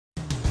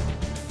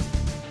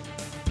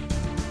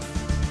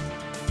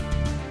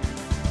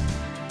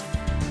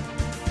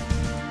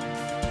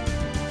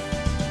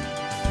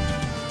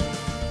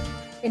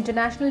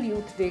International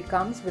Youth Day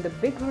comes with a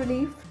big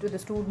relief to the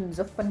students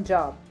of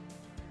Punjab.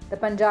 The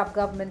Punjab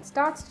government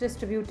starts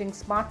distributing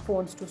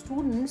smartphones to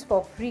students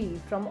for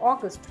free from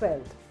August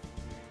 12th.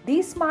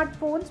 These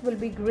smartphones will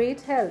be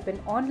great help in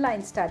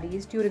online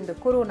studies during the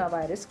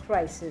coronavirus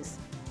crisis.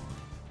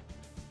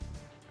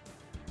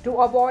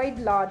 To avoid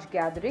large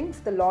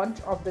gatherings, the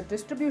launch of the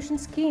distribution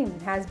scheme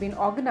has been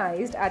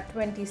organized at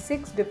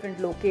 26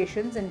 different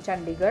locations in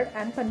Chandigarh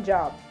and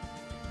Punjab.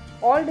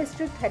 All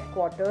district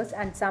headquarters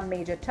and some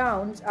major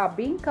towns are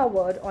being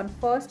covered on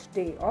first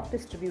day of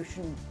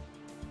distribution.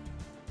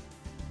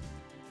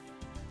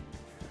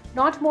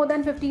 Not more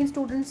than 15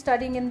 students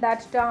studying in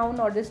that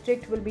town or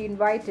district will be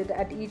invited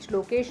at each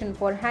location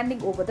for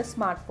handing over the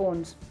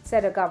smartphones,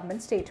 said a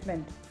government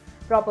statement.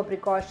 Proper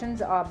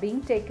precautions are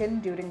being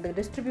taken during the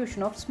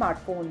distribution of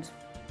smartphones.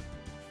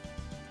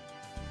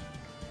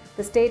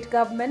 The state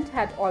government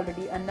had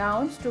already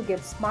announced to give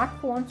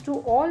smartphones to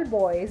all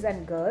boys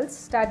and girls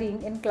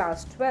studying in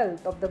class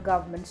 12th of the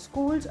government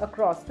schools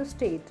across the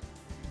state.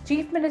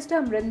 Chief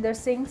Minister Amrinder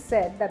Singh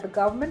said that the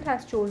government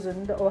has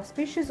chosen the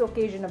auspicious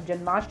occasion of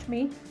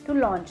Janmashtami to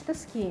launch the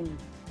scheme.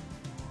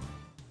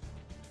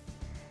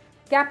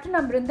 Captain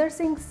Amrinder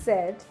Singh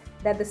said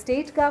that the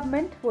state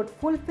government would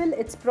fulfill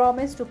its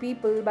promise to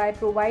people by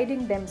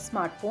providing them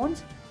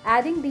smartphones.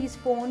 Adding these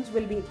phones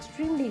will be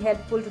extremely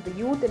helpful to the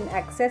youth in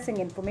accessing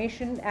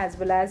information as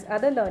well as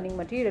other learning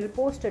material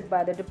posted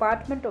by the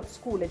Department of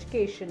School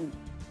Education.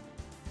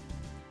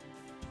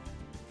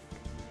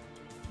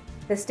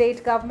 The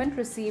state government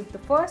received the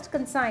first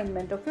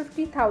consignment of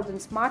 50,000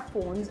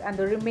 smartphones and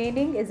the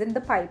remaining is in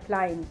the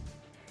pipeline.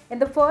 In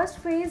the first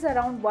phase,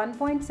 around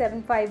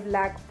 1.75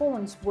 lakh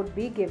phones would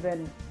be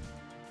given.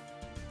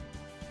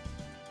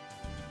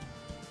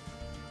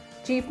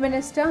 Chief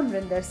Minister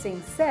Amrinder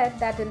Singh said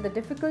that in the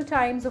difficult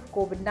times of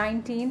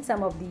COVID-19,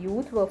 some of the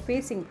youth were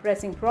facing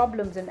pressing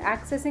problems in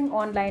accessing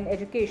online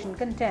education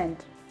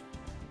content.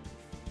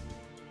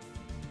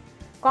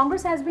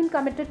 Congress has been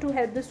committed to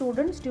help the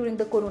students during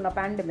the corona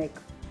pandemic.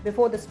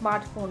 Before the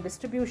smartphone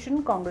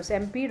distribution, Congress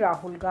MP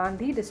Rahul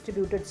Gandhi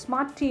distributed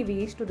smart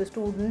TVs to the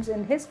students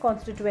in his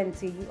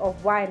constituency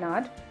of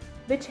Wayanad,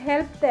 which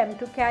helped them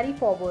to carry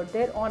forward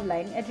their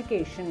online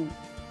education.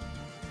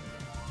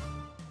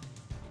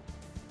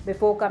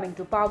 Before coming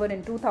to power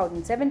in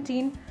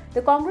 2017,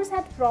 the Congress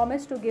had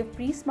promised to give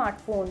free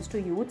smartphones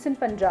to youths in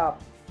Punjab.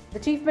 The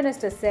Chief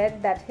Minister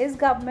said that his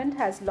government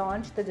has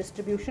launched the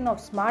distribution of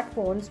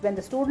smartphones when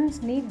the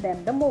students need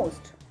them the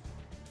most.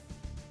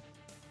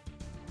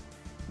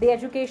 The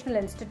educational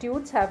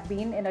institutes have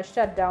been in a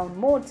shutdown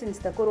mode since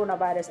the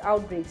coronavirus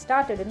outbreak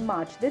started in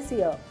March this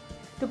year.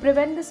 To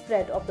prevent the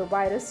spread of the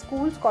virus,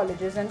 schools,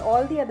 colleges and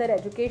all the other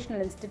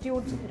educational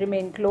institutes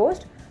remain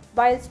closed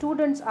while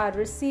students are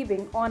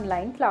receiving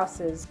online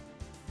classes.